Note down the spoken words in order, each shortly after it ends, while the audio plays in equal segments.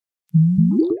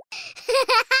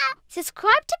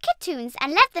Subscribe to Kitoons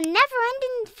and let the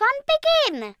never-ending fun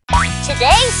begin!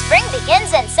 Today, spring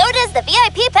begins and so does the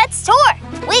VIP Pets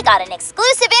Tour. We got an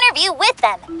exclusive interview with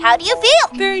them. How do you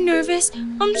feel? Very nervous.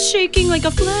 I'm shaking like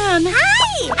a flan.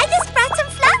 Hi! I just brought some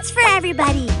flans for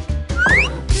everybody.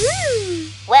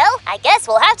 Well, I guess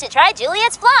we'll have to try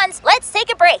Juliet's flans. Let's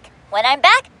take a break. When I'm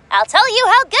back, I'll tell you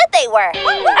how good they were.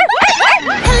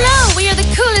 Hello, we are the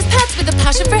coolest pets with a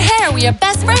passion for hair. We are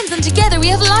best friends and together we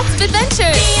have lots of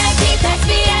adventures. VIP pets,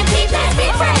 VIP pets,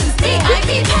 be friends.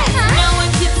 VIP pets. No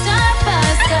one can stop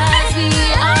us cause we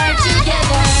are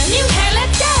together. New hair,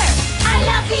 let's share. I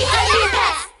love VIP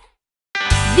pets.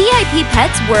 VIP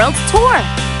Pets World Tour.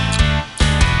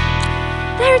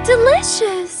 They're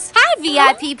delicious. Hi,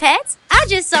 VIP Pets. I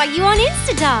just saw you on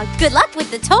Instadog. Good luck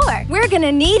with the tour. We're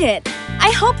gonna need it.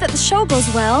 I hope that the show goes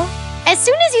well. As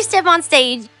soon as you step on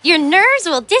stage, your nerves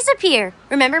will disappear.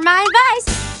 Remember my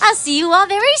advice. I'll see you all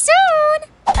very soon.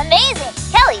 Amazing!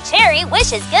 Kelly Cherry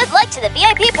wishes good luck to the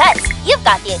VIP Pets. You've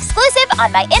got the exclusive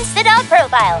on my Instadog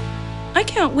profile. I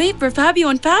can't wait for Fabio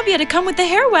and Fabia to come with the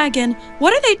hair wagon.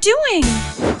 What are they doing?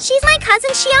 She's my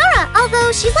cousin Chiara,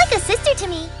 although she's like a sister to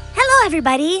me. Hello,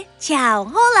 everybody. Ciao,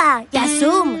 hola,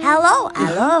 yasum, hello,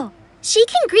 hello. She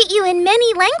can greet you in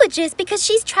many languages because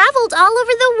she's traveled all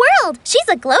over the world. She's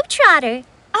a globetrotter.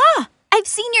 Ah, I've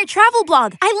seen your travel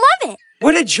blog. I love it.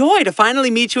 What a joy to finally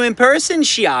meet you in person,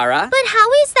 Chiara. But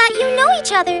how is that you know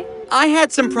each other? I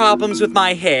had some problems with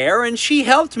my hair, and she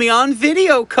helped me on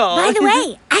video call. By the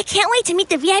way, I can't wait to meet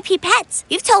the VIP Pets.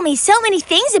 You've told me so many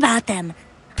things about them.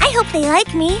 I hope they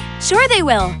like me. Sure they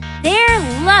will. They're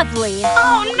lovely.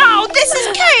 Oh no, this is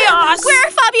chaos! Where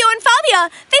are Fabio and Fabia?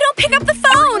 They don't pick up the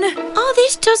phone. All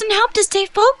this doesn't help to stay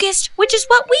focused, which is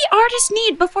what we artists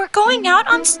need before going out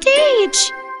on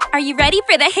stage. Are you ready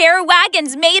for the hair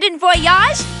wagon's maiden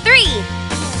voyage? 3,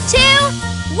 2,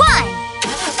 1.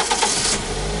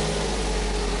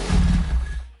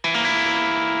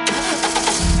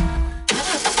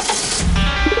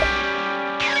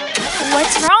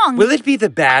 What's wrong? Will it be the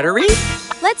battery?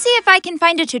 Let's see if I can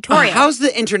find a tutorial. How's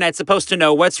the internet supposed to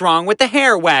know what's wrong with the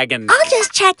hair wagon? I'll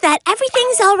just check that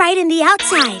everything's all right in the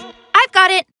outside. I've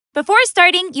got it. Before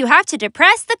starting, you have to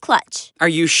depress the clutch. Are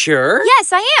you sure?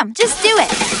 Yes, I am. Just do it.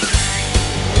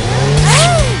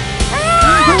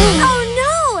 Oh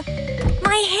no!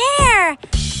 My hair!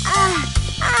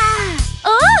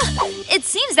 It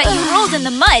seems that you rolled in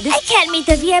the mud. I can't meet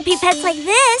the VIP Pets like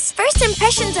this. First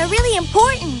impressions are really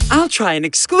important. I'll try an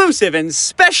exclusive and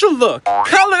special look.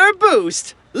 Color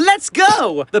boost. Let's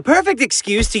go! The perfect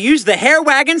excuse to use the hair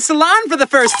wagon salon for the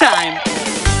first time.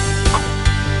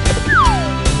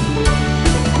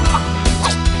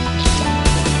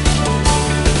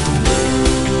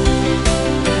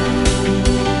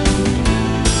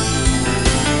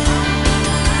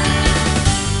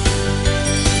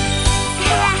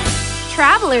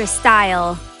 Traveler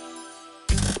style.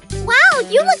 Wow,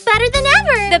 you look better than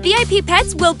ever. The VIP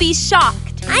Pets will be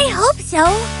shocked. I hope so.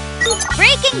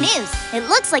 Breaking news! It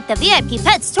looks like the VIP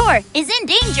Pets Tour is in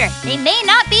danger. They may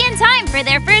not be in time for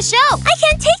their first show. I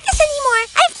can't take this anymore.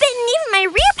 I've bitten even my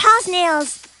rear paws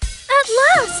nails. At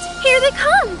last, here they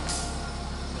come.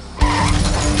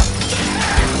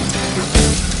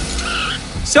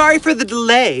 Sorry for the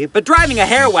delay, but driving a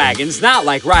hair wagon's not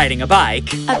like riding a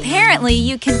bike. Apparently,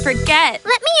 you can forget.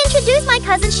 Let me introduce my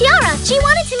cousin Chiara. She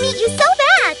wanted to meet you so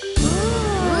bad.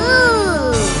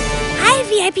 Ooh. Hi,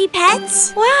 VIP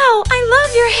Pets. Wow, I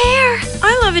love your hair.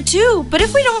 I love it too, but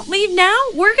if we don't leave now,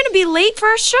 we're gonna be late for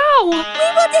our show. We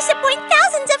will disappoint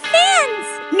thousands of fans.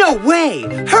 No way!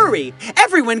 Hurry!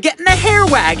 Everyone get in the hair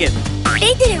wagon!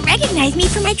 They didn't recognize me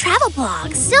from my travel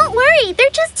blogs. Don't worry, they're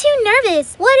just too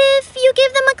nervous. What if you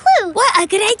give them a clue? What a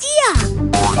good idea.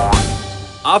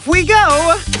 Off we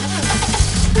go!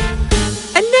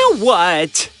 And now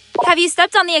what? Have you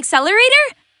stepped on the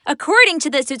accelerator? According to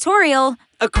the tutorial...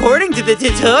 According to the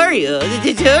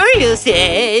tutorial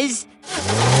says...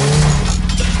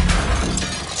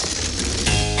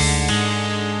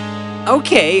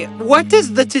 Okay, what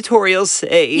does the tutorial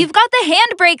say? You've got the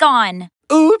handbrake on.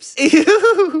 Oops!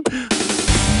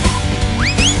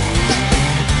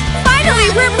 Finally,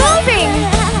 we're moving!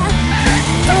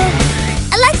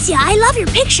 Alexia, I love your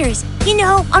pictures. You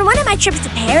know, on one of my trips to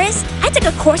Paris, I took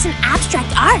a course in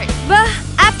abstract art. But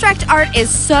abstract art is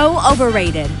so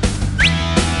overrated.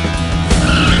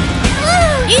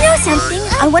 You know something?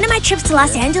 On one of my trips to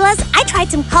Los Angeles, I tried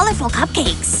some colorful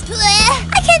cupcakes.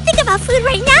 I can't think about food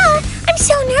right now. I'm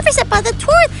so nervous about the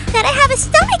tour that I have a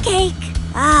stomachache.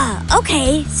 Ah,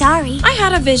 okay, sorry. I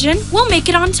had a vision. We'll make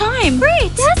it on time.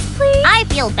 Great. Yes, please. I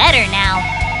feel better now.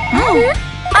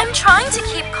 I'm trying to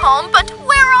keep calm, but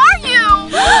where are you?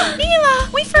 Mila,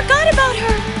 we forgot about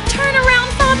her. Turn around,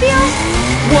 Fabio.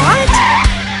 What?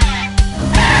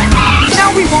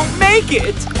 Now we won't make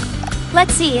it!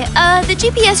 Let's see. The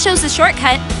GPS shows the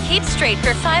shortcut. Keep straight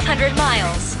for 500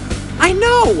 miles. I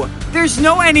know! There's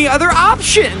no any other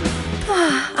option!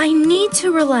 I need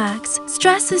to relax.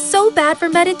 Stress is so bad for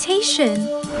meditation.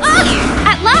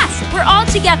 At last, we're all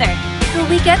together. Will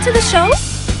we get to the show?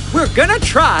 We're gonna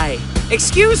try!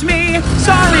 Excuse me!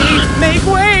 Sorry! Make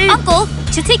way! Uncle,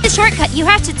 to take the shortcut, you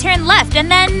have to turn left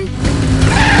and then...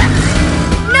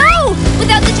 No!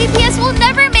 Without the GPS, we'll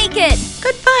never make it!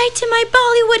 Goodbye to my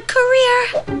Bollywood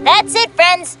career! That's it,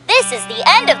 friends. This is the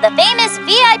end of the famous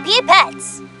VIP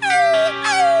Pets.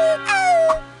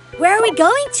 Where are we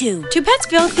going to? To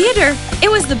Petsville Theater. It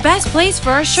was the best place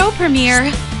for our show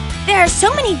premiere. There are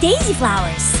so many daisy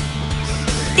flowers.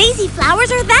 Daisy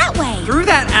flowers are that way. Through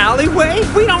that alleyway?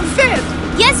 We don't fit!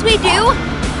 Yes, we do!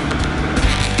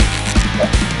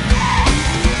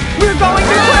 We're going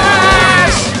to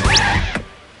crash!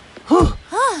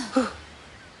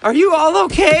 Are you all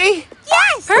okay?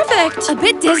 Yes! Perfect! A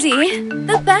bit dizzy.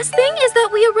 The best thing is that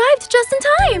we arrived just in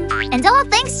time. And all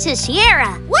thanks to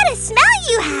Sierra. What a smell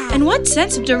you have! And what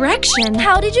sense of direction?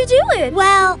 How did you do it?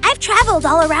 Well, I've traveled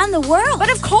all around the world. But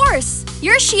of course!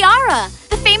 You're Ciara,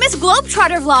 the famous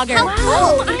Globetrotter vlogger.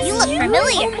 Wow, you look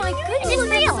familiar. Oh my goodness. And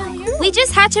real. We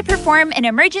just had to perform an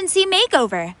emergency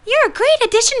makeover. You're a great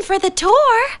addition for the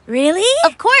tour. Really?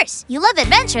 Of course, you love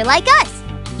adventure like us.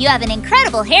 You have an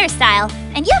incredible hairstyle,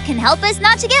 and you can help us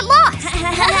not to get lost.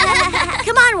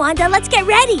 Come on, Wanda, let's get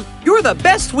ready. You're the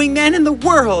best wingman in the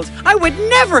world! I would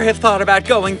never have thought about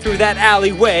going through that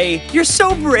alleyway! You're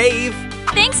so brave!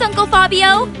 Thanks, Uncle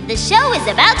Fabio. The show is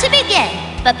about to begin.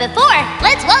 But before,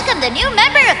 let's welcome the new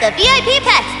member of the VIP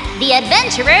Pets, the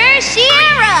adventurer,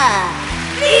 Sierra!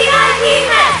 VIP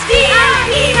Pets!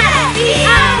 VIP Pets!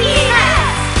 VIP Pets!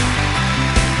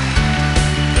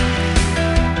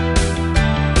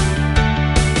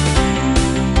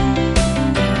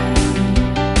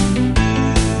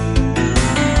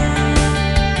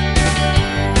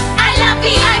 I love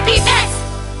VIP Pets!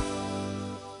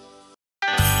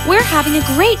 We're having a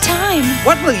great time.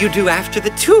 What will you do after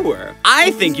the tour?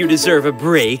 I think you deserve a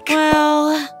break.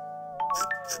 Well...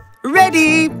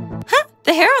 Ready?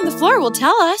 The hair on the floor will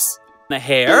tell us. The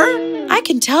hair? I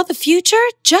can tell the future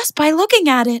just by looking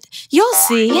at it. You'll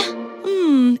see.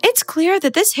 It's clear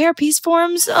that this hairpiece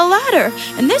forms a ladder,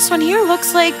 and this one here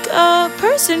looks like a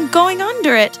person going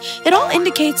under it. It all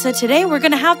indicates that today we're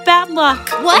gonna have bad luck.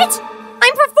 What?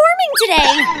 I'm performing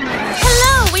today!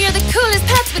 Hello, we are the coolest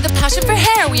pets with a passion for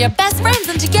hair. We are best friends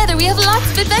and together we have lots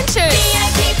of adventures.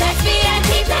 VIP Pets,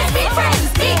 VIP Pets, be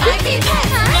friends, VIP Pets.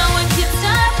 No one can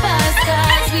stop us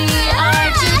cause we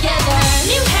are together.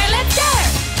 New hair, let's share.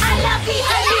 I love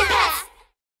VIP Pets.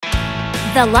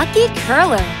 The Lucky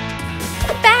Curler.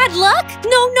 Bad luck?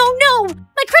 No, no, no!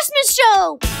 My Christmas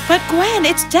show! But Gwen,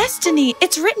 it's destiny.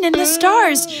 It's written in the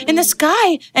stars, in the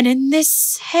sky, and in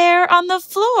this hair on the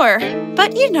floor.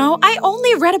 But you know, I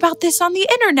only read about this on the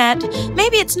internet.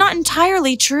 Maybe it's not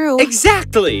entirely true.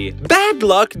 Exactly! Bad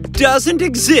luck doesn't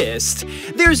exist.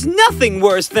 There's nothing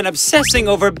worse than obsessing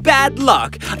over bad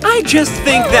luck. I just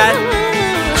think that...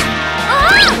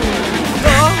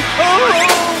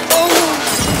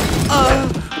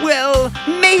 Well,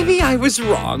 maybe I was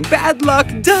wrong. Bad luck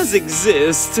does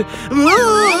exist.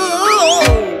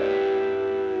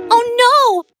 Oh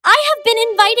no! I have been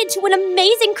invited to an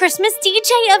amazing Christmas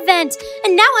DJ event,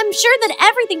 and now I'm sure that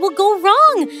everything will go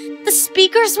wrong. The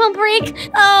speakers will break.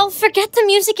 I'll forget the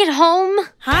music at home.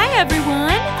 Hi,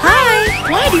 everyone.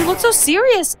 Hi. Why do you look so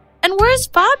serious? And where's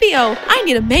Fabio? I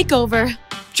need a makeover.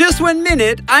 Just 1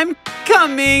 minute. I'm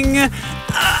coming.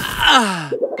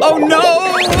 Oh no!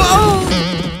 Oh.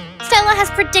 Stella has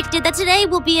predicted that today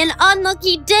will be an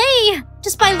unlucky day,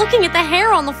 just by looking at the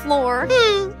hair on the floor.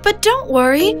 But don't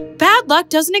worry, bad luck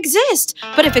doesn't exist.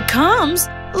 But if it comes,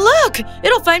 look,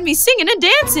 it'll find me singing and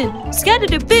dancing.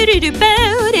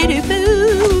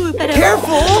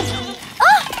 Careful!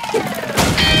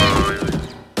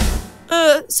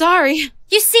 Sorry.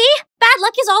 You see? Bad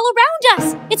luck is all around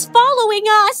us. It's following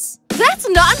us. That's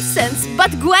nonsense!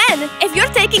 But Gwen, if you're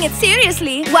taking it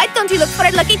seriously, why don't you look for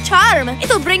a lucky charm?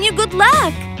 It'll bring you good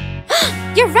luck!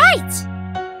 You're right!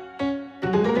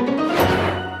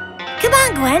 Come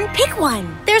on, Gwen, pick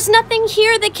one. There's nothing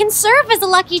here that can serve as a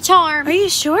lucky charm. Are you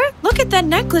sure? Look at that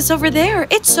necklace over there.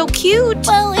 It's so cute.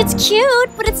 Well, it's cute,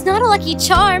 but it's not a lucky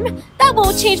charm. That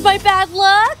won't change my bad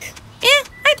luck.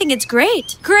 I think it's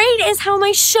great. Great is how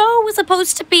my show was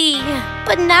supposed to be.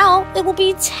 But now it will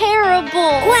be terrible.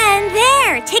 Gwen,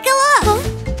 there, take a look.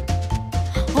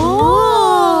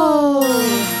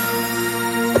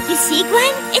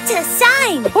 Gwen, it's a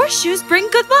sign. Horseshoes bring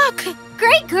good luck.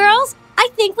 Great, girls. I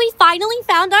think we finally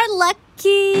found our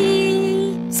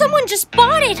lucky... Someone just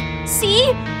bought it.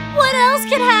 See? What else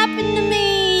could happen to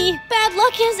me? Bad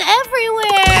luck is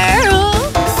everywhere.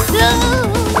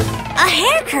 A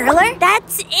hair curler?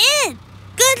 That's it.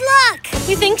 Good luck.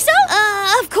 You think so?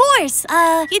 Of course.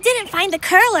 You didn't find the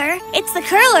curler. It's the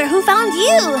curler who found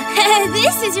you.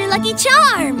 This is your lucky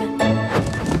charm.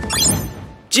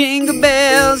 Jingle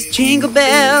bells,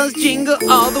 jingle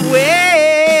all the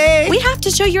way. We have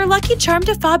to show your lucky charm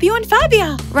to Fabio and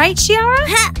Fabia. Right, Chiara?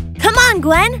 Come on,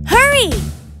 Gwen. Hurry.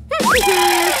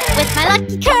 With my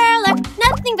lucky curler,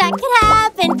 nothing bad could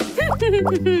happen.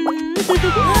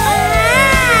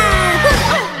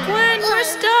 Gwen, we're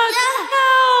stuck.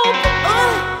 Help!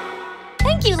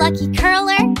 Thank you, lucky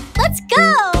curler. Let's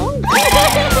go.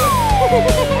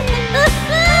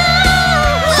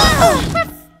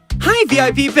 Hi,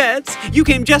 VIP pets. You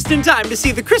came just in time to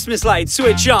see the Christmas lights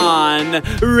switch on.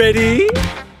 Ready?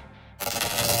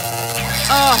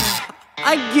 Oh,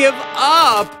 I give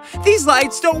up. These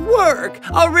lights don't work.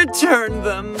 I'll return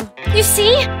them. You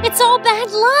see? It's all bad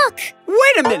luck.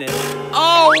 Wait a minute.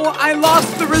 Oh, I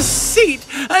lost the receipt.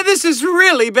 This is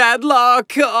really bad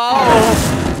luck. Oh.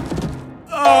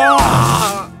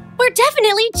 We're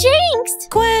definitely jinxed.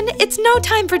 Gwen, it's no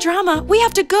time for drama. We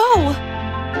have to go.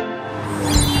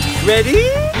 Ready?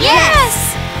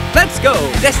 Yes! Let's go.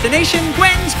 Destination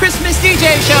Gwen's Christmas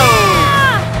DJ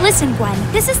show. Listen, Gwen,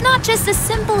 this is not just a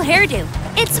simple hairdo.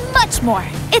 It's much more.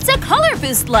 It's a color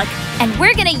boost look, and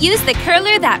we're gonna use the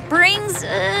curler that brings,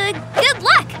 good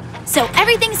luck. So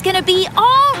everything's gonna be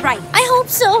all right. I hope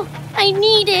so. I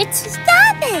need it.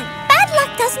 Stop it. Bad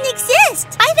luck doesn't exist.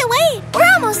 Either way, we're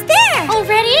almost there.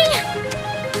 Already?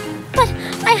 But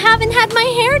I haven't had my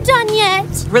hair done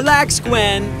yet. Relax,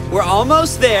 Gwen. We're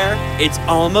almost there. It's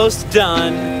almost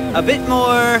done. A bit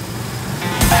more.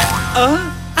 Ow!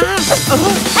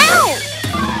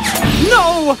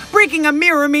 No! Breaking a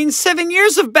mirror means 7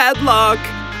 years of bad luck.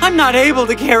 I'm not able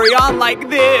to carry on like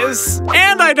this.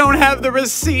 And I don't have the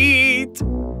receipt.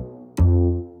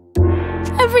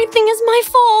 Everything is my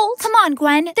fault. Come on,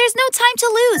 Gwen. There's no time to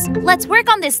lose. Let's work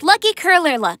on this lucky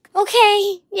curler look.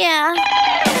 Okay, yeah.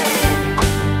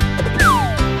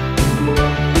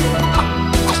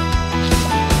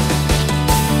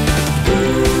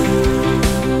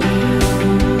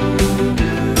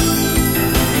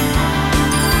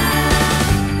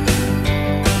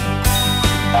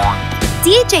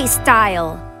 DJ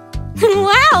style.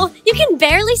 Wow, you can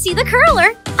barely see the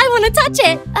curler. I want to touch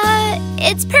it.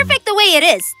 It's perfect the way it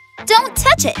is. Don't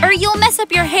touch it or you'll mess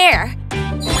up your hair.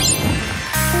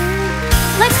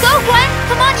 Let's go, Gwen.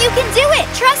 Come on, you can do it.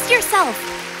 Trust yourself.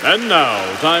 And now,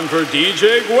 time for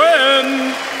DJ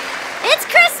Gwen. It's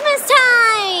Christmas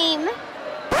time.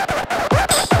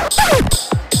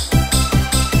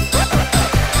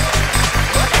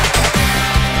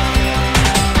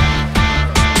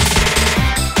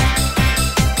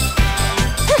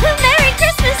 Merry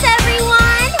Christmas,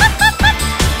 everyone.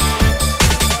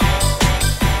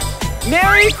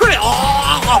 Merry Christmas!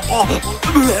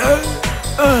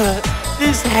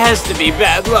 This has to be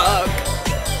bad luck.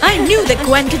 I knew that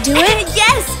Gwen could do it.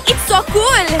 Yes, it's so cool.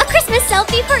 A Christmas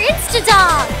selfie for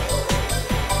Instadog.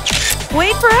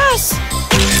 Wait for us.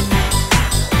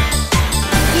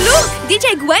 Look!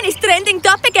 DJ Gwen is trending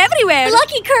topic everywhere.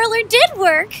 Lucky curler did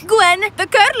work. Gwen, the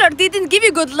curler didn't give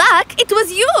you good luck. It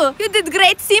was you. You did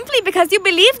great simply because you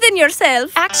believed in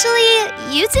yourself. Actually,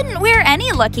 you didn't wear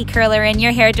any lucky curler in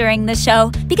your hair during the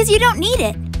show because you don't need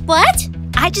it. What?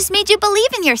 I just made you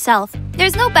believe in yourself.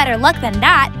 There's no better luck than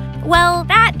that. Well,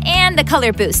 that and the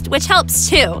color boost, which helps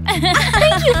too.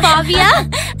 Thank you, Fabia.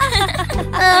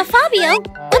 Fabio,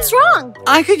 what's wrong?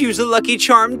 I could use a lucky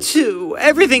charm too.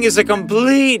 Everything is a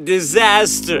complete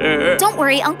disaster. Don't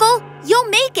worry, Uncle. You'll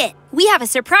make it. We have a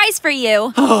surprise for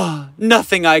you. Oh,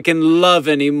 nothing I can love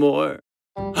anymore.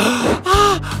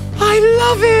 I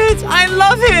love it! I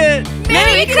love it!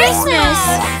 Merry Christmas!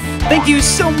 Thank you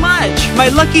so much. My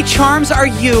lucky charms are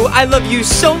you. I love you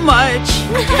so much.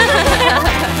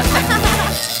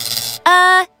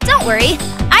 Don't worry.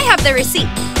 I have the receipt.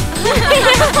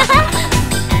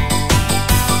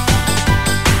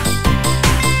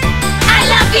 I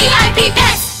love VIP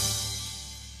pets!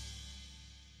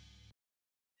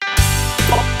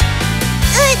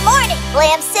 Good morning,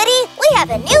 Glam City. We have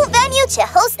a new venue to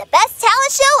host the best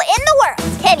talent show in the world.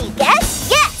 Can you guess?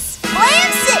 Yes,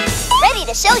 Glam City. Ready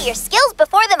to show your skills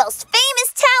before the most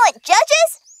famous talent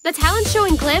judges? The talent show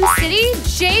in Glam City?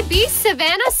 JB,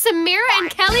 Savannah, Samira, and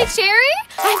Kelly Cherry?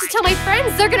 I have to tell my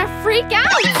friends, they're gonna freak out!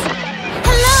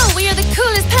 Hello, we are the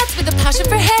coolest pets with a passion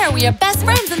for hair. We We are best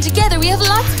friends and together we have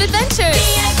lots of adventures.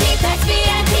 VIP pets,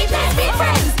 VIP pets, be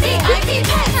friends. VIP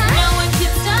pets. No one can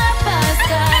stop us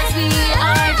 'cause we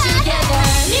are together.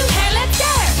 New hair, let's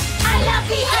dare. I love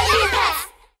VIP pets.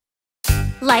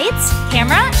 Lights,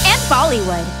 camera, and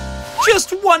Bollywood.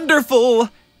 Just wonderful!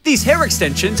 These hair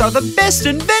extensions are the best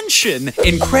invention!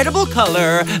 Incredible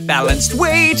color, balanced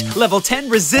weight, level 10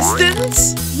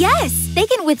 resistance. Yes, they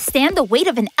can withstand the weight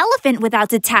of an elephant without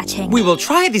detaching. We will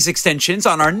try these extensions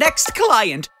on our next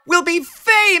client. We'll be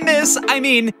famous! I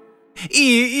mean,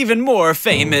 even more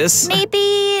famous.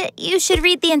 Maybe you should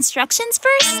read the instructions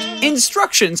first?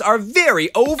 Instructions are very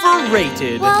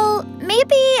overrated. Well,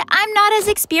 maybe I'm not as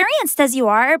experienced as you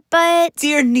are, but...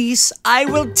 Dear niece, I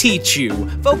will teach you.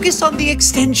 Focus on the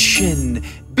extension.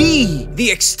 Be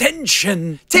the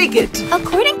extension. Take it.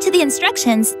 According to the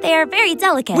instructions, they are very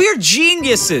delicate. We're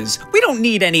geniuses. We don't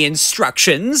need any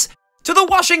instructions. To the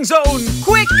washing zone,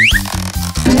 quick!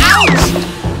 Out!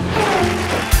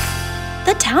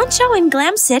 The town show in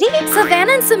Glam City?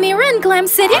 Savannah and Samira in Glam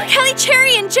City? And Kelly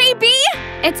Cherry and JB?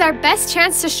 It's our best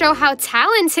chance to show how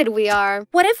talented we are.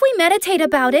 What if we meditate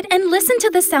about it and listen to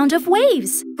the sound of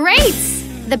waves? Great!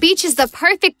 The beach is the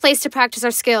perfect place to practice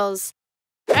our skills.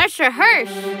 Let's rehearse.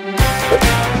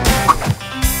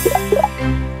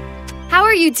 How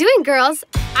are you doing, girls?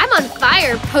 I'm on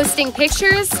fire, posting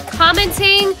pictures,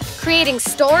 commenting, creating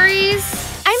stories.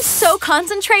 I'm so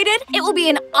concentrated. It will be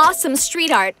an awesome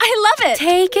street art. I love it.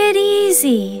 Take it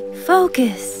easy.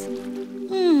 Focus.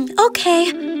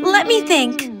 Okay, let me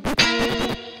think.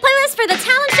 Playlist for the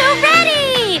talent show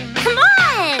ready! Come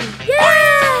on!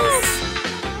 Yes!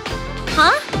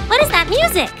 Huh? What is that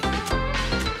music?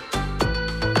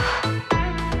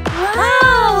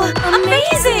 Wow!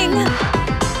 Amazing!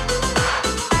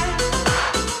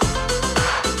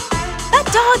 That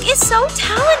dog is so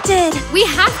talented. We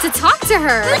have to talk to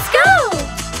her. Let's go!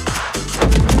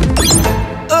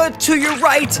 To your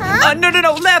right.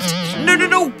 No, left.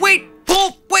 No, wait.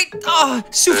 Pull, wait.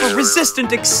 Super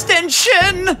resistant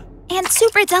extension. And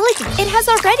super delicate. It has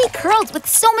already curled with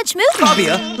so much movement.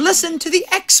 Fabia, listen to the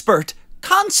expert.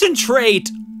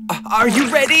 Concentrate. Are you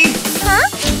ready? Huh?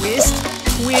 Twist,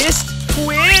 twist,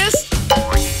 twist.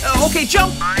 Okay,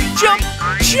 jump, jump,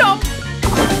 jump.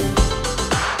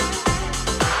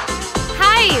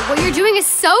 Hi, what you're doing is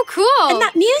so cool. And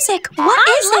that music, what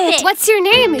is it? What's your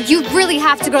name? You really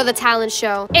have to go to the talent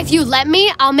show. If you let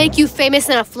me, I'll make you famous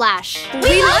in a flash.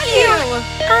 We love you.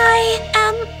 I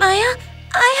am Maya.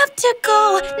 I have to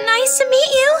go. Nice to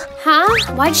meet you.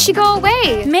 Huh? Why'd she go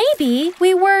away? Maybe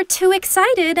we were too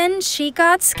excited and she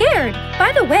got scared.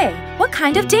 By the way, what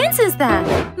kind of dance is that?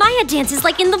 Maya dances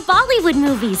like in the Bollywood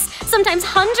movies. Sometimes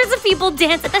hundreds of people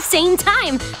dance at the same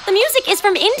time. The music is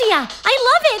from India. I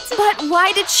love it. But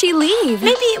why did she leave?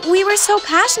 Maybe we were so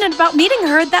passionate about meeting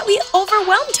her that we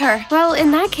overwhelmed her. Well,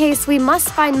 in that case, we must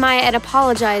find Maya and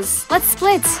apologize. Let's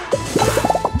split.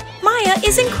 Maya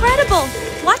is incredible.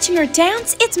 Watching her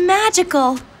dance, it's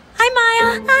magical. Hi,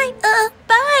 Maya. Hi,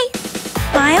 bye.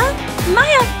 Maya?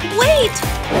 Maya, wait.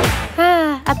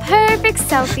 A perfect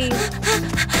selfie.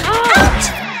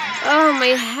 Oh,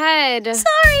 my head.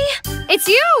 Sorry. It's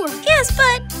you. Yes,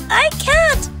 but I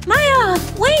can't. Maya,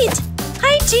 wait.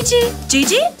 Hi, Gigi.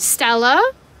 Gigi? Stella?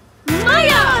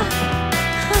 Maya!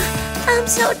 I'm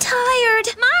so tired.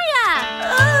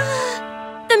 Maya!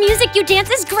 The music you dance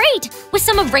is great. With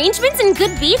some arrangements and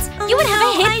good beats, you would have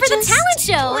a hit for the talent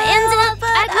show. But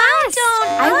At last.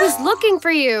 I was looking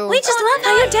for you. We just love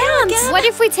how you dance. What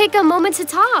if we take a moment to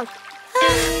talk?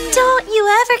 Don't you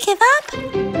ever give up?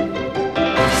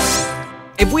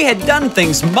 If we had done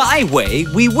things my way,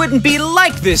 we wouldn't be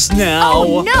like this now.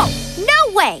 Oh, no.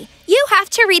 No way. You have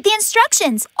to read the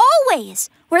instructions, always.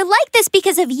 We're like this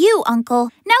because of you, Uncle.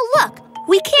 Now look,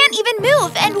 we can't even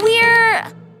move and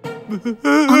we're...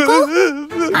 Uncle?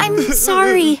 I'm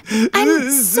sorry. I'm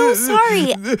so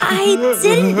sorry. I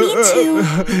didn't mean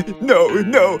to.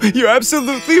 No, you're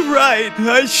absolutely right.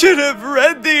 I should have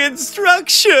read the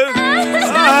instructions.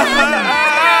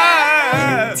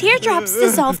 Teardrops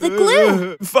dissolve the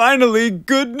glue. Finally,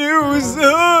 good news.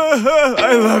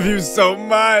 I love you so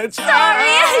much. Sorry,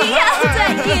 I yelled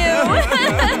at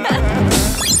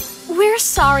you. We're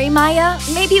sorry, Maya.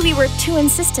 Maybe we were too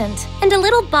insistent. And a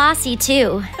little bossy,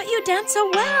 too. But you dance so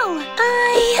well.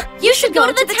 You should go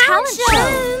to the talent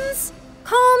show.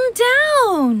 Calm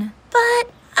down. But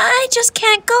I just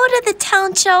can't go to the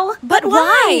talent show. But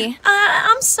why?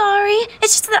 I'm sorry.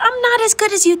 It's just that I'm not as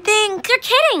good as you think. You're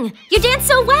kidding! You dance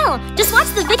so well! Just watch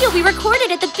the video we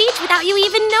recorded at the beach without you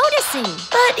even noticing.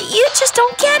 But you just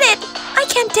don't get it. I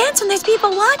can't dance when there's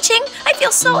people watching. I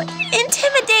feel so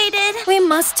intimidated. We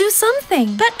must do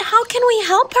something. But how can we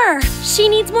help her? She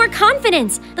needs more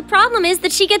confidence. The problem is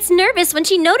that she gets nervous when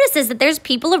she notices that there's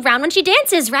people around when she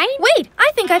dances, right? Wait,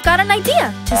 I think I've got an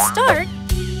idea. To start,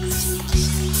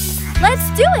 let's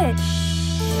do it.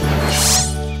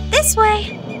 This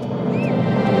way.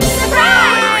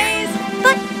 Surprise!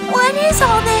 But what is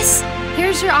all this?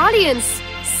 Here's your audience,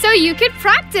 so you could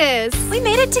practice. We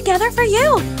made it together for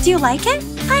you. Do you like it?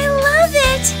 I love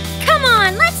it. Come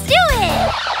on, let's do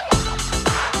it!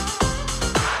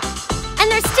 And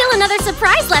there's still another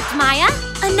surprise left, Maya.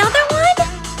 Another one?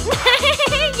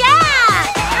 Yeah!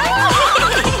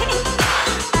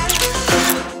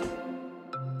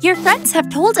 Your friends have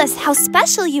told us how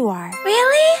special you are.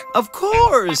 Really? Of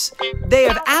course! They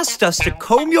have asked us to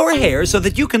comb your hair so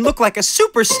that you can look like a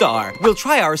superstar. We'll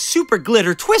try our super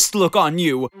glitter twist look on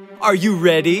you. Are you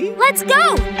ready? Let's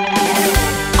go!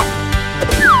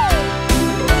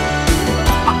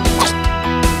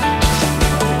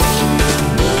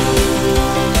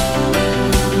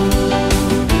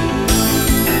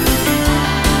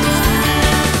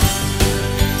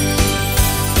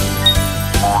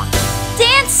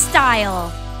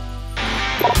 Style.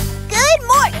 Good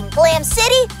morning, Glam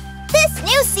City! This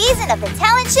new season of the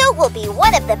talent show will be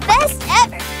one of the best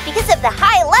ever because of the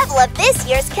high level of this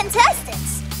year's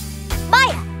contestants.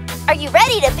 Maya, are you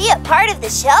ready to be a part of the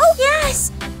show?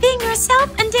 Yes! Being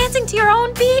yourself and dancing to your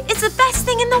own beat is the best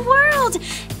thing in the world.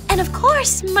 And of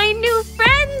course, my new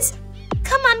friends.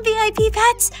 Come on, VIP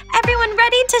pets. Everyone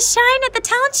ready to shine at the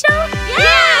talent show?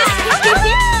 Yes!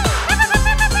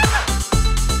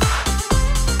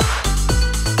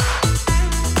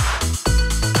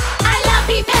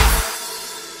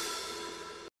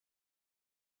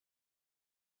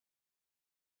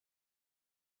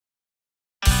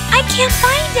 I can't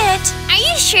find it. Are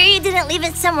you sure you didn't leave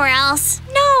it somewhere else?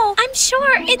 No, I'm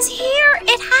sure it's here.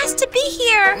 It has to be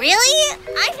here. Really?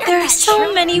 I'm not There are that so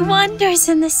sure. many wonders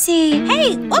in the sea.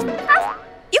 Hey,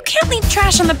 you can't leave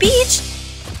trash on the beach.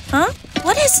 Huh?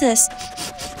 What is this?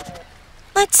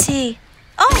 Let's see.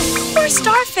 Oh, poor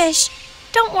starfish.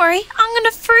 Don't worry, I'm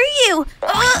gonna free you.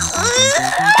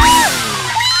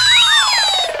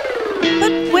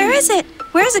 But where is it?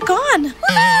 Where is it gone?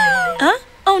 Huh?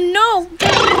 Oh no.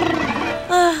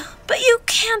 But you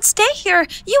can't stay here.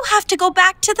 You have to go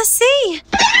back to the sea.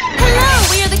 Hello,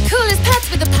 we are the coolest pets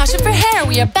with a passion for hair.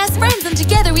 We are best friends and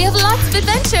together we have lots of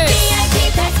adventures.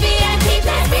 VIP pets, VIP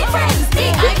pets, be friends.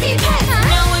 VIP pets,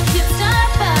 no one can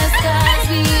stop us 'cause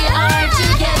we are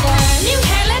together. New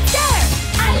hair, let's start.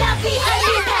 I love VIP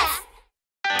pets.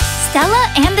 Stella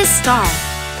and the Star.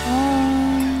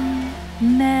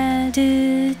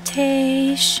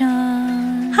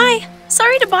 Meditation. Hi.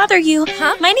 Sorry to bother you.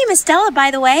 Huh? My name is Stella,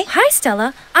 by the way. Hi,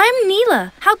 Stella. I'm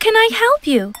Neela. How can I help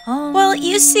you? Well,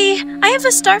 you see, I have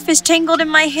a starfish tangled in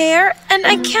my hair, and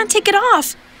I can't take it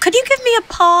off. Could you give me a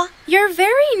paw? You're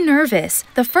very nervous.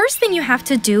 The first thing you have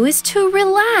to do is to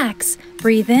relax.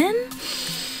 Breathe in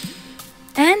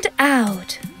and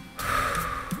out.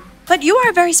 But you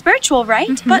are very spiritual,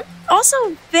 right? But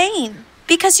also vain,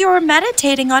 because you are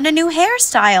meditating on a new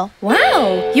hairstyle.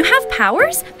 Wow, you have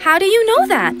powers? How do you know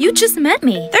that? You just met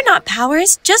me. They're not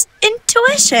powers, just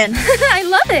intuition. I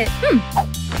love it.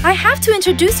 I have to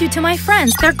introduce you to my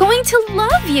friends. They're going to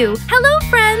love you. Hello,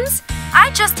 friends. I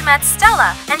just met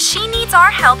Stella, and she needs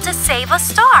our help to save a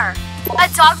star. A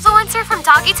dogfluencer from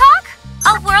Doggy Talk?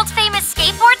 A world-famous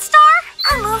skateboard star?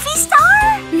 A movie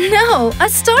star? No, a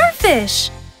starfish.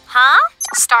 Huh?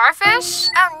 Starfish?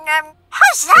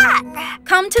 Who's that?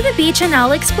 Come to the beach and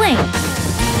I'll explain.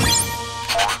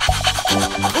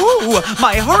 Ooh,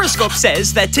 my horoscope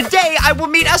says that today I will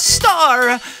meet a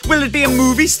star. Will it be a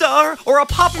movie star or a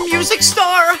pop music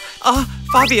star?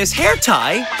 Fabia's hair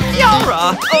tie?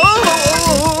 Yara!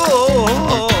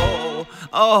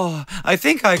 Oh, I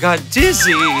think I got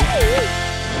dizzy.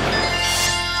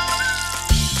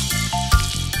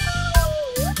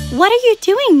 What are you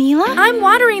doing, Neela? I'm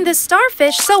watering the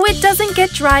starfish so it doesn't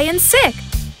get dry and sick.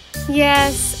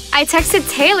 Yes, I texted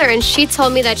Taylor and she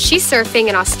told me that she's surfing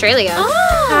in Australia.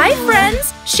 Hi,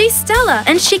 friends. She's Stella,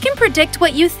 and she can predict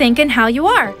what you think and how you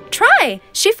are. Try.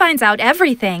 She finds out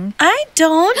everything. I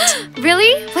don't.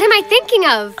 Really? What am I thinking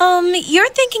of? You're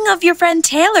thinking of your friend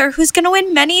Taylor, who's gonna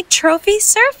win many trophies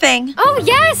surfing. Oh,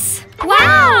 yes!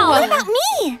 Wow! What about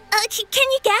me? Can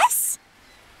you guess?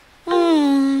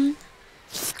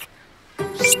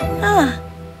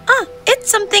 It's wanted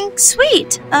something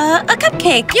sweet. A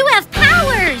cupcake. You have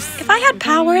powers! If I had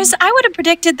powers, I would have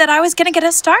predicted that I was gonna get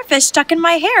a starfish stuck in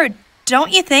my hair.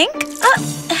 Don't you think?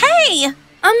 Hey!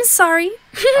 I'm sorry.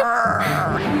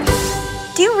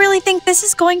 Do you really think this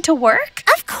is going to work?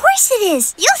 Of course it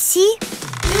is. You'll see.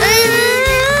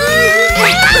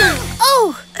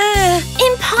 Oh!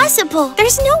 Impossible.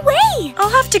 There's no way. I'll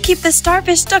have to keep the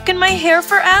starfish stuck in my hair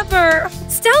forever.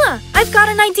 Stella, I've got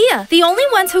an idea. The only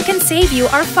ones who can save you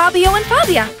are Fabio and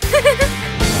Fabia.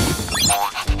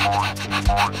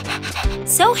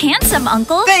 So handsome,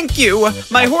 Uncle. Thank you.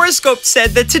 My horoscope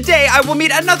said that today I will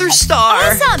meet another star.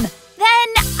 Awesome. Then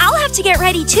I'll have to get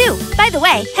ready too. By the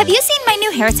way, have you seen my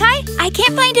new hair tie? I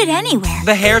can't find it anywhere.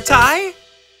 The hair tie?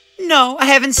 No, I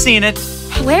haven't seen it.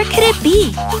 Where could it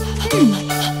be?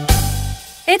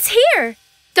 It's here.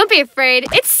 Don't be afraid.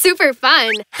 It's super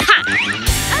fun. Ha!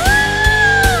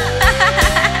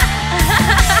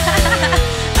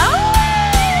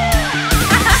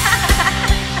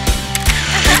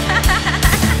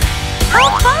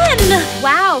 How fun!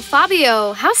 Wow,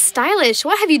 Fabio, how stylish.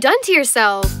 What have you done to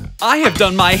yourself? I have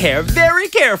done my hair very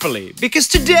carefully because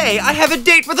today I have a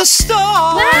date with a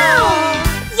star. Wow!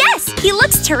 Yes, he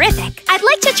looks terrific. I'd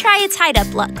like to try a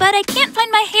tied-up look, but I can't find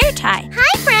my hair tie.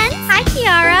 Hi, friends. Hi,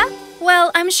 Kiara.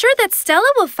 Well, I'm sure that Stella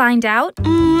will find out.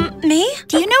 Me?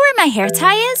 Do you know where my hair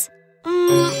tie is?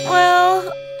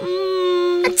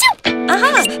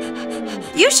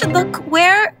 You should look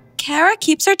where Kara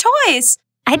keeps her toys.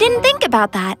 I didn't think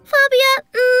about that. Fabia,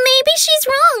 maybe she's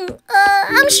wrong.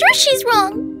 I'm sure she's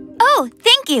wrong. Oh,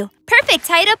 thank you. Perfect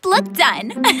tied-up look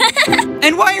done.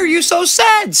 And why are you so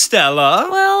sad, Stella?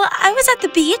 Well, I was at the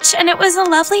beach and it was a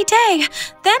lovely day.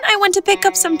 Then I went to pick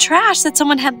up some trash that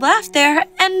someone had left there,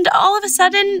 and all of a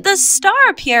sudden, the star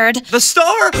appeared. The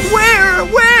star? Where?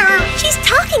 Where? She's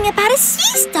talking about a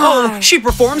sea star. Oh, she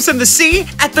performs in the sea?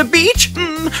 At the beach?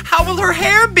 How will her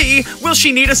hair be? Will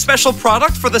she need a special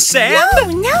product for the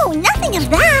sand? No, nothing of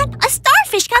that. A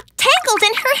starfish got tangled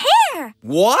in her hair.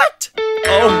 What?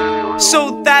 Oh,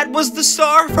 so that was the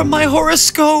star from my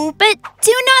horoscope? But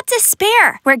do not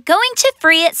despair. We're going to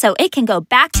free it so it can go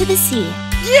back to the sea.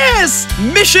 Yes!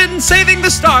 Mission saving the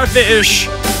starfish!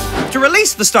 To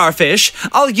release the starfish,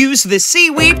 I'll use this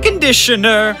seaweed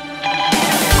conditioner.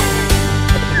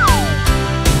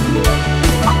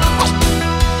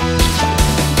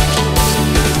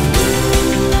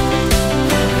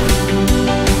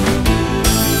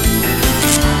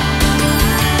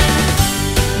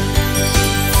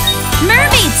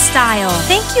 Mermaid style.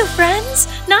 Thank you, friends.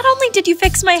 Not only did you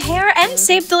fix my hair and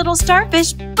save the little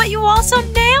starfish, but you also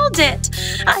nailed it.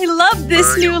 I love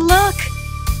this new look.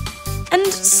 And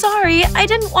sorry, I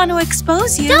didn't want to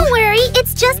expose you. Don't worry,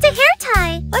 it's just a hair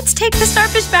tie. Let's take the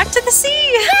starfish back to the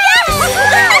sea. Now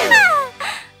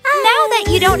that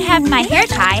you don't have my hair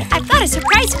tie, I've got a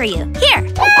surprise for you. Here.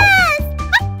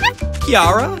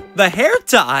 Kiara, the hair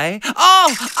tie?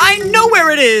 Oh, I know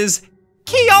where it is!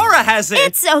 Kiara has it!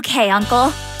 It's okay,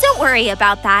 Uncle. Don't worry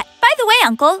about that. By the way,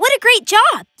 Uncle, what a great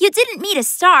job! You didn't meet a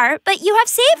star, but you have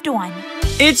saved one.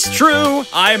 It's true!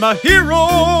 I'm a hero!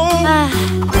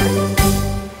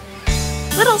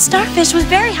 Little starfish was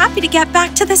very happy to get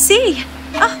back to the sea.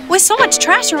 With so much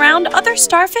trash around, other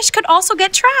starfish could also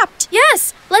get trapped.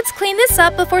 Yes, let's clean this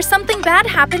up before something bad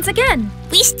happens again.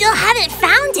 We still haven't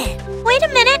found it. Wait a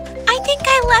minute, I think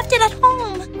I left it at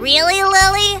home. Really,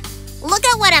 Lily? Look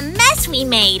at what a mess we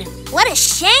made. What a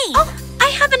shame. Oh, I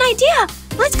have an idea.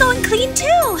 Let's go and clean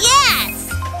too. Yes.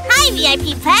 Hi,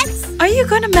 VIP pets. Are you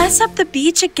going to mess up the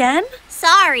beach again?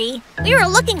 Sorry. We were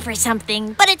looking for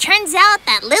something, but it turns out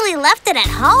that Lily left it at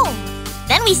home.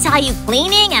 Then we saw you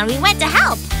cleaning and we went to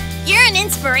help. You're an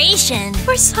inspiration.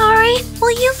 We're sorry.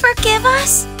 Will you forgive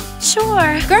us?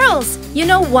 Sure. Girls, you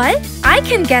know what? I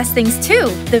can guess things too.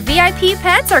 The VIP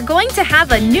pets are going to have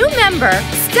a new member,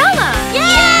 Stella!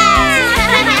 Yeah!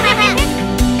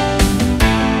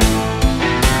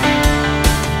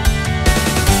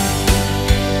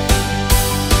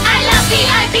 I love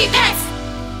VIP pets!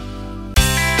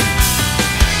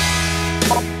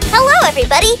 Hello,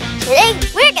 everybody! Today,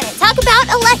 we're going to talk about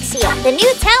Alexia, the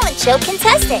new talent show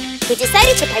contestant, who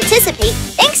decided to participate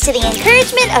thanks to the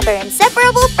encouragement of her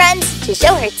inseparable friends to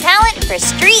show her talent for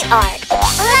street art.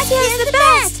 Alexia is the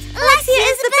best! Alexia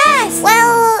is the best!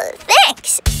 Well,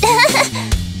 thanks!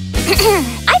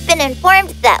 I've been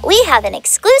informed that we have an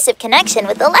exclusive connection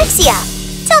with Alexia.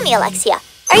 Tell me, Alexia,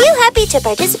 are you happy to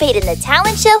participate in the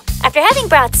talent show after having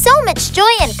brought so much joy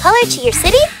and color to your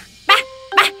city?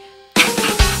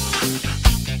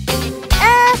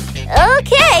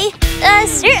 Okay.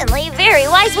 Certainly very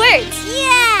wise words.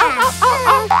 Yeah!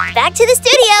 Back to the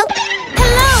studio.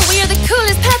 Hello, we are the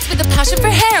coolest pets with a passion for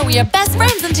hair. We are best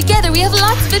friends and together we have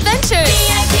lots of adventures.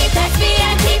 VIP pets,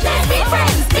 VIP pets, be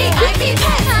friends. VIP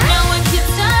pets. No one can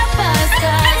stop us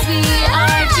 'cause we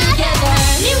are together.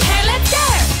 New hair, let's go.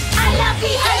 I love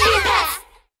VIP pets.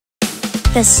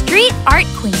 The street art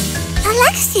queen.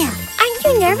 Alexia, aren't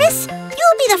you nervous?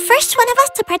 You'll be the first one of us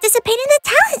to participate in the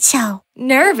talent show.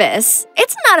 Nervous?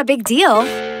 It's not a big deal.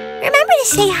 Remember to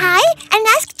say hi and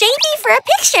ask JB for a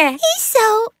picture. He's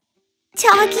so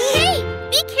doggy. Hey,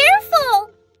 be careful.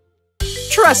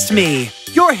 Trust me,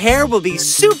 your hair will be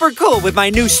super cool with my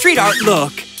new street art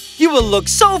look. You will look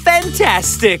so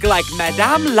fantastic like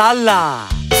Madame Lala.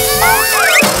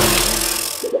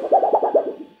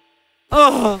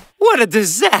 Oh, what a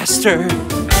disaster.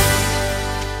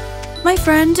 My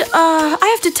friend, I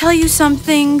have to tell you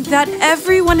something that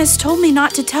everyone has told me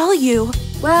not to tell you.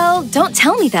 Well, don't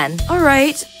tell me then. All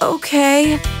right,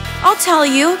 okay. I'll tell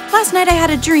you. Last night I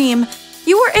had a dream.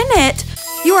 You were in it.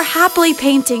 You were happily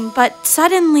painting, but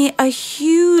suddenly a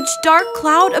huge dark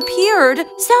cloud appeared.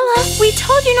 Stella, we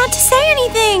told you not to say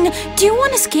anything. Do you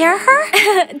want to scare her?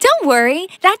 Don't worry,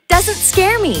 that doesn't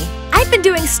scare me. I've been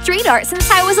doing street art since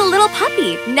I was a little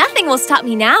puppy. Nothing will stop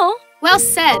me now. Well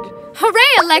said.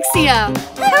 Hooray, Alexia!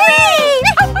 Hooray!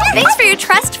 Thanks for your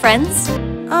trust, friends.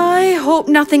 I hope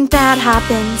nothing bad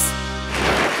happens.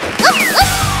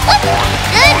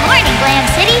 Good morning, Glam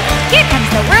City. Here comes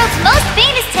the world's most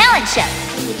famous talent show,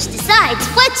 which decides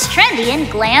what's trendy in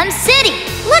Glam City.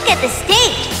 Look at the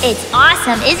stage. It's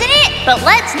awesome, isn't it? But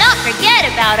let's not forget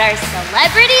about our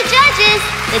celebrity judges,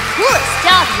 the coolest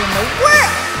dogs in the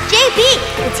world. JB,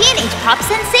 the teenage pop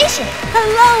sensation.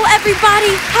 Hello,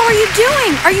 everybody. How are you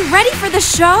doing? Are you ready for the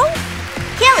show?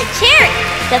 Kelly Cherry,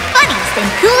 the funniest and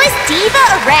coolest diva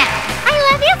around. I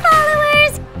love you,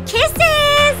 followers.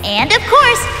 Kisses. And of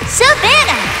course,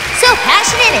 Savannah, so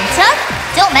passionate and tough.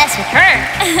 Don't mess with her.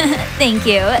 Thank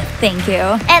you.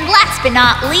 And last but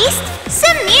not least,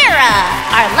 Samira,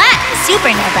 our Latin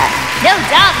supernova. No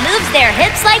dog moves their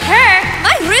hips like her.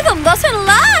 My rhythm doesn't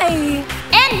lie.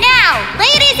 And now,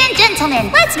 ladies and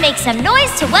gentlemen, let's make some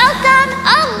noise to welcome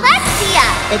Alexia,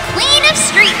 the queen of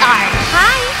street art.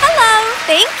 Hi, hello,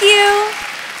 thank you.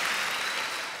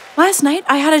 Last night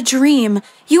I had a dream.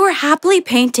 You were happily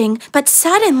painting, but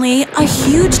suddenly a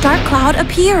huge dark cloud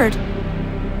appeared.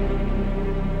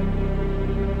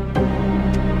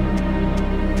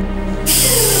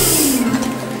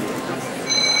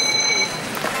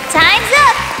 Time's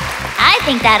up. I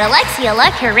think that Alexia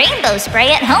left her rainbow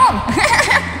spray at home.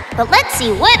 But let's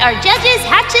see what our judges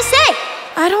have to say.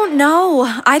 I don't know.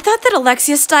 I thought that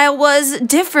Alexia's style was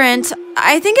different.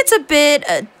 I think it's a bit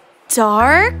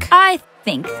dark. I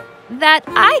think that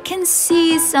I can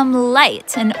see some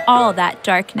light in all that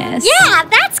darkness. Yeah,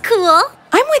 that's cool.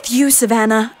 I'm with you,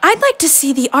 Savannah. I'd like to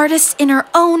see the artist in her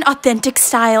own authentic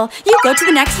style. You go to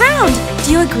the next round.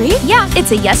 Do you agree? Yeah,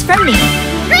 it's a yes from me.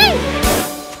 Great.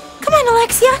 Come on,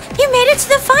 Alexia. You made it to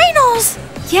the finals.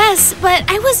 Yes, but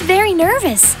I was very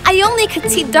nervous. I only could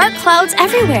see dark clouds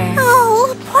everywhere.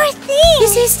 Oh, poor thing. You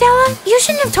see, Stella, you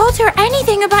shouldn't have told her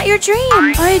anything about your dream.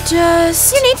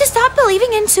 You need to stop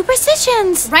believing in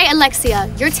superstitions. Right, Alexia.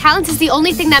 Your talent is the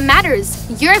only thing that matters.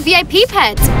 You're a VIP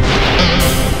pet.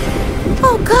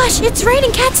 Oh gosh, it's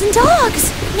raining cats and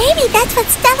dogs. Maybe that's what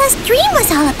Stella's dream was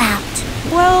all about.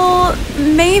 Well,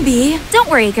 maybe. Don't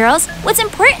worry, girls. What's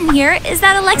important here is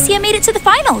that Alexia made it to the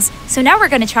finals. So now we're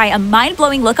going to try a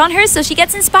mind-blowing look on her so she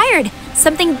gets inspired.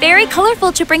 Something very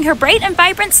colorful to bring her bright and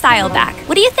vibrant style back.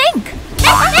 What do you think?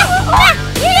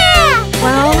 Yeah!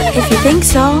 Well, if you think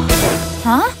so.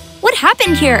 Huh? What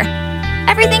happened here?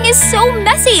 Everything is so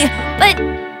messy, but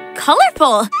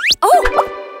colorful. Oh,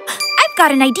 I've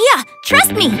got an idea.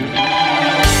 Trust me.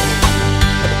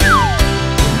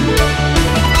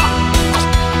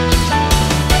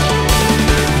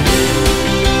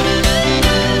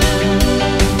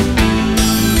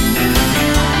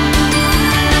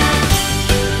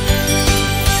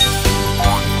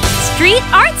 Street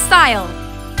art style.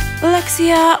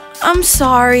 Alexia, I'm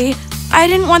sorry. I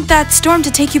didn't want that storm to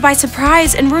take you by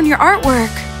surprise and ruin your artwork.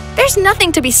 There's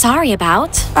nothing to be sorry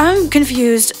about. I'm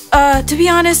confused. To be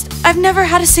honest, I've never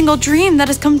had a single dream that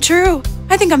has come true.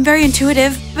 I think I'm very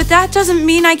intuitive, but that doesn't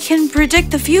mean I can predict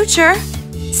the future.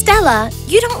 Stella,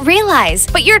 you don't realize,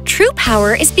 but your true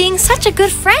power is being such a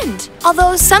good friend.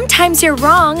 Although sometimes you're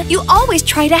wrong, you always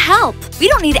try to help. We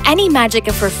don't need any magic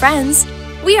if we're friends.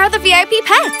 We are the VIP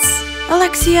pets.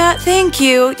 Alexia, thank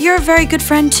you. You're a very good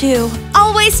friend too.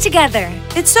 Always together.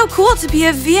 It's so cool to be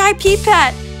a VIP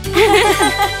pet.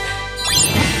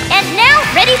 And now,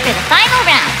 ready for the final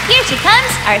around. Here she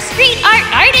comes, our street art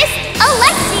artist,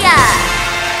 Alexia.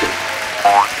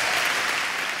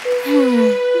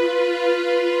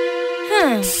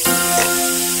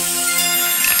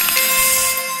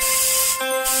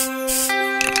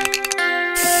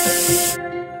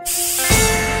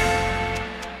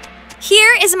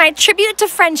 Here is my tribute to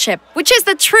friendship, which is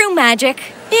the true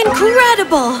magic.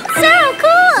 Incredible! So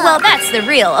cool. Well, that's the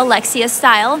real Alexia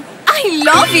style. I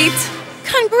love it!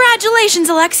 Congratulations,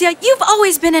 Alexia. You've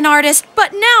always been an artist,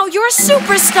 but now you're a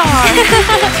superstar.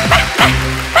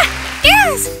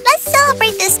 Yes, let's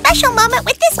celebrate this special moment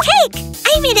with this cake.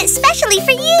 I made it specially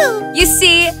for you. You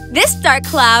see, this dark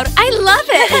cloud, I love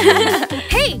it.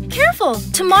 Hey, careful.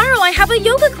 Tomorrow I have a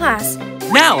yoga class.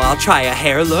 Now I'll try a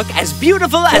hair look as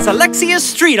beautiful as Alexia's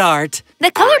street art.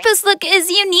 The color boost look is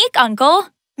unique, Uncle.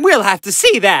 We'll have to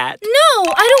see that. No,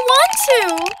 I don't want to.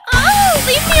 Oh,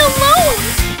 leave me alone.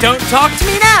 Don't talk to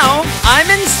me now. I'm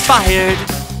inspired.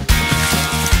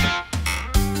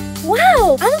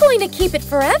 Wow, I'm going to keep it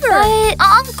forever. But,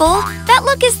 Uncle, that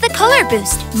look is the color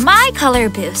boost. My color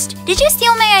boost. Did you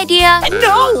steal my idea?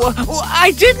 No,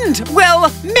 I didn't.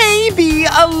 Well, maybe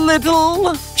a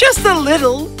little. Just a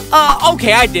little.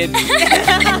 Okay, I did.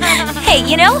 Hey,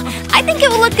 you know, I think it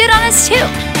will look good on us too.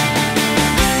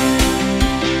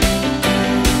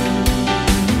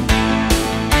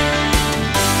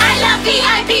 I love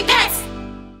VIP pets.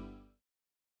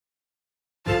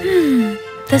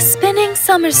 The spinning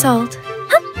somersault.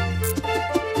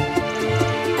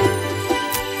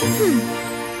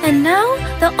 And now,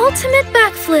 the ultimate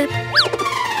backflip.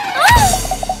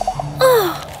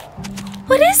 Oh,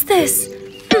 what is this?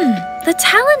 The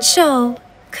talent show.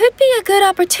 Could be a good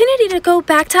opportunity to go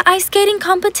back to ice skating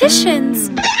competitions.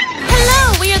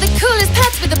 Hello, we are the coolest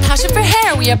pets with a passion for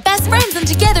hair. We are best friends and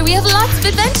together we have lots of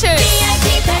adventures.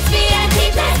 VIP pets,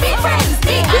 be friends.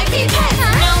 VIP pets.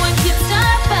 No one can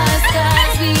stop us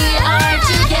 'cause we are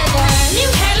together.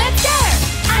 New hair, let's dare.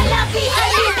 I love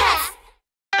VIP pets.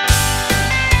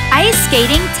 Ice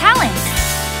skating talent.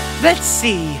 Let's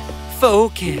see.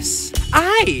 Focus.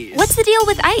 Ice. What's the deal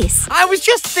with ice? I was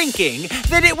just thinking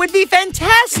that it would be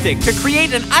fantastic to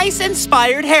create an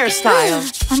ice-inspired hairstyle.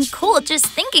 I'm cool just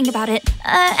thinking about it.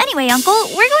 Anyway, Uncle,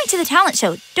 we're going to the talent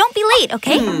show. Don't be late,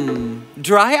 okay?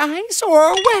 Dry ice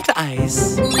or wet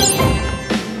ice?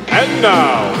 And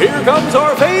now, here comes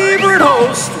our favorite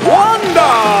host, Wanda!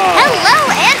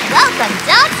 Hello and welcome,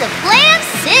 dogs of Glam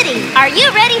City. Are you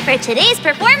ready for today's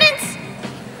performance?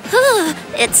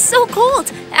 It's so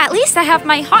cold. At least I have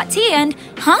my hot tea and...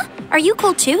 Huh? Are you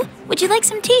cold too? Would you like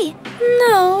some tea?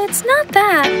 No, it's not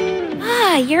that.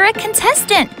 You're a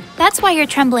contestant. That's why you're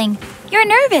trembling. You're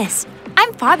nervous.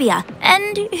 I'm Fabia.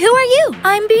 And who are you?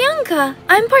 I'm Bianca.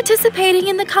 I'm participating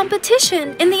in the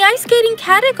competition in the ice skating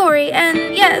category,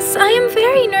 and yes, I am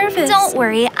very nervous. Don't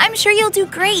worry. I'm sure you'll do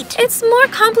great. It's more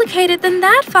complicated than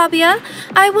that, Fabia.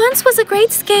 I once was a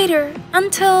great skater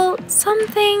until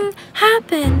something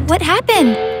happened. What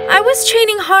happened? I was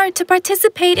training hard to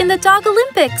participate in the Dog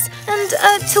Olympics, and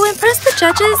to impress the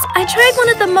judges, I tried one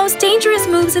of the most dangerous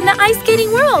moves in the ice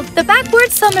skating world, the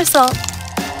backward somersault.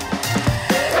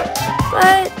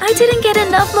 But I didn't get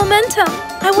enough momentum.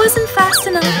 I wasn't fast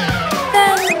enough.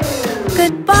 Then,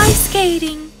 goodbye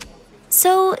skating.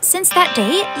 So, since that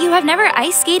day, you have never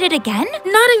ice skated again?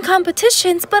 Not in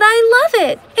competitions, but I love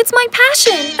it. It's my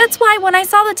passion. That's why when I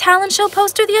saw the talent show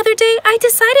poster the other day, I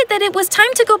decided that it was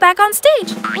time to go back on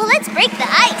stage. Well, let's break the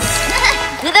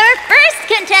ice with our first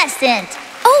contestant.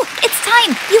 Oh, it's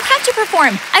time. You have to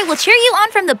perform. I will cheer you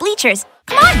on from the bleachers.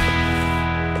 Come on.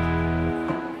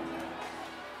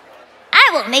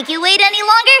 I won't make you wait any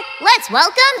longer. Let's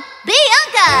welcome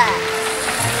Bianca.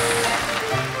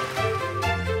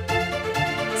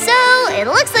 So, it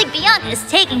looks like Bianca's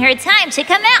taking her time to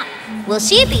come out. Will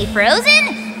she be frozen?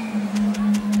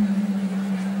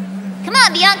 Come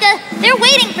on, Bianca. They're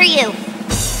waiting for you.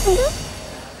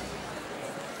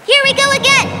 Here we go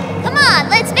again. Come on,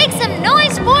 let's make some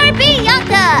noise for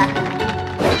Bianca.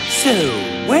 So,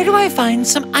 where do I find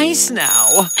some ice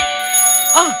now?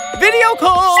 Video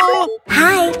call!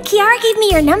 Hi, Kiara gave me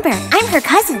your number. I'm her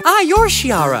cousin. You're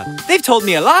Shiara. They've told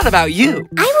me a lot about you.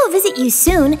 I will visit you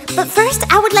soon, but first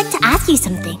I would like to ask you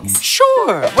some things.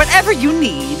 Sure, whatever you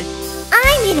need.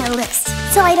 I made a list,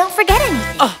 so I don't forget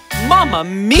anything. Mamma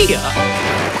mia!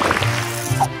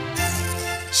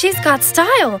 She's got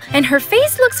style, and her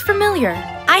face looks familiar.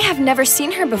 I have never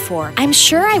seen her before. I'm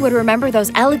sure I would remember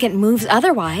those elegant moves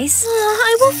otherwise.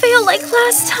 I will fail like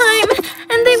last time,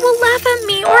 and they will laugh at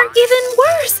me, or even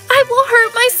worse, I will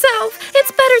hurt myself.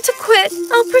 It's better to quit.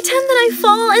 I'll pretend that I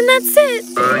fall, and that's it.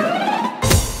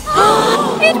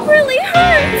 It really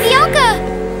hurts. Bianca!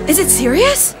 Is it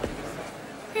serious?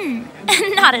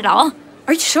 Not at all.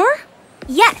 Are you sure?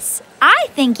 Yes, I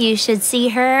think you should see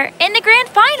her in the grand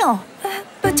final.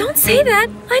 But don't say that.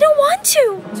 I don't want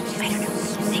to. I don't know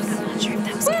what you think. I'm not sure if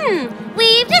that was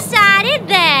We've decided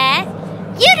that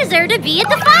you deserve to be at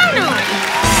the final.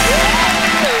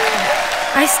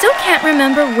 I still can't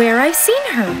remember where I've seen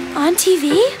her. On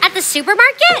TV? At the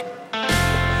supermarket?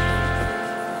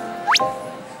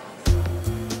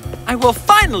 I will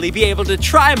finally be able to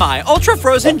try my Ultra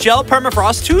Frozen Gel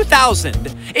Permafrost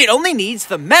 2000. It only needs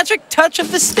the magic touch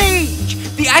of the stage.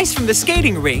 The ice from the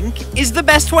skating rink is the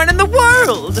best one in the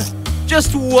world.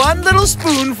 Just one little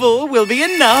spoonful will be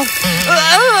enough.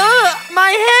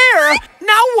 My hair!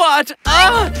 Now what?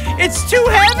 It's too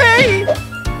heavy!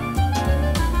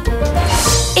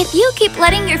 If you keep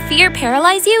letting your fear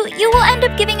paralyze you, you will end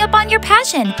up giving up on your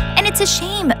passion. And it's a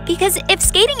shame, because if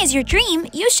skating is your dream,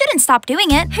 you shouldn't stop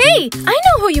doing it. Hey, I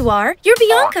know who you are. You're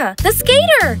Bianca, the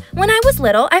skater. When I was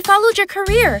little, I followed your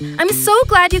career. I'm so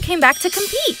glad you came back to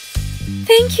compete.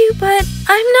 Thank you, but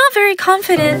I'm not very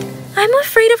confident. I'm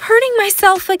afraid of hurting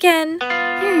myself again.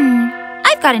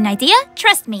 I've got an idea.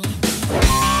 Trust me.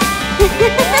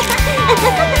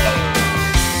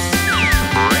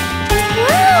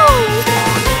 Wow!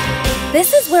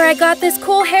 This is where I got this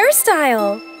cool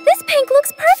hairstyle. This pink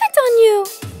looks perfect on you.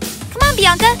 Come on,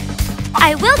 Bianca.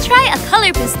 I will try a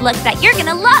color boost look that you're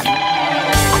gonna love.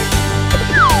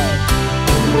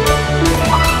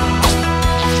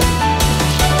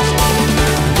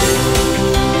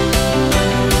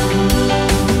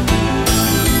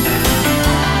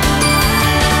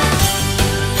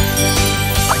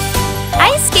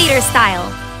 Ice skater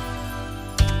style.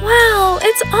 Wow,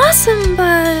 it's awesome,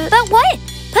 but... But what?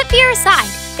 Put fear aside.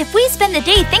 If we spend the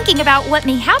day thinking about what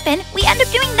may happen, we end up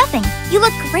doing nothing. You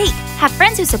look great. Have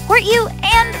friends who support you,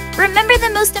 and remember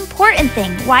the most important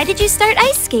thing. Why did you start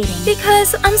ice skating?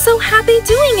 Because I'm so happy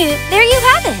doing it. There you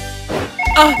have it.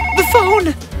 The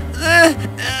phone!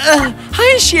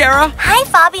 Hi, Sierra. Hi,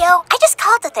 Fabio. I just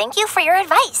called to thank you for your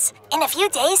advice. In a few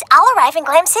days, I'll arrive in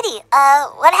Glam City.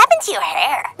 What happened to your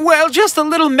hair? Well, just a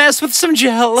little mess with some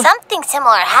gel. Something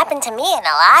similar happened to me in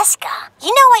Alaska. You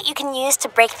know what you can use to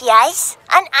break the ice?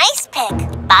 An ice pick.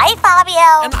 Bye,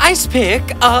 Fabio. An ice pick?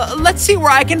 Let's see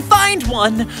where I can find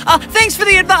one. Thanks for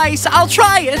the advice. I'll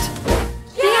try it.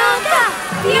 Bianca!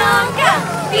 Bianca!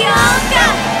 Bianca!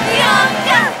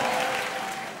 Bianca!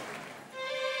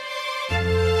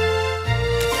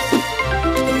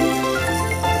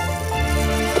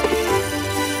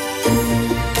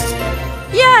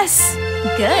 Yes!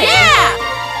 Good. Yeah!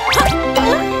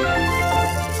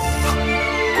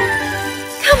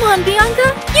 Come on,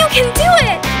 Bianca. You can do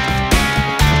it!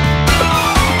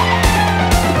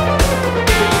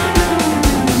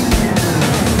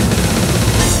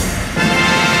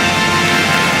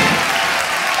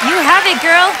 You have it,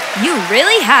 girl. You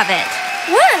really have it.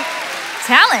 What?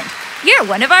 Talent. You're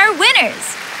one of our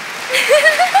winners.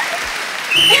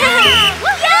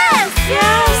 Yes!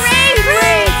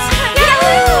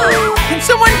 Can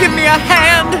someone give me a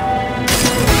hand?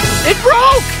 It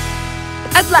broke!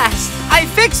 At last, I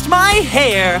fixed my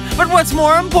hair. But what's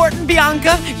more important,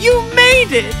 Bianca, you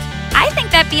made it! I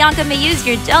think that Bianca may use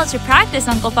your gel to practice,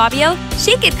 Uncle Fabio.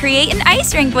 She could create an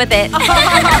ice rink with it.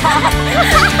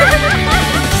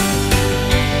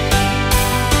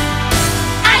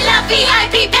 I love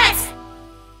VIP pets!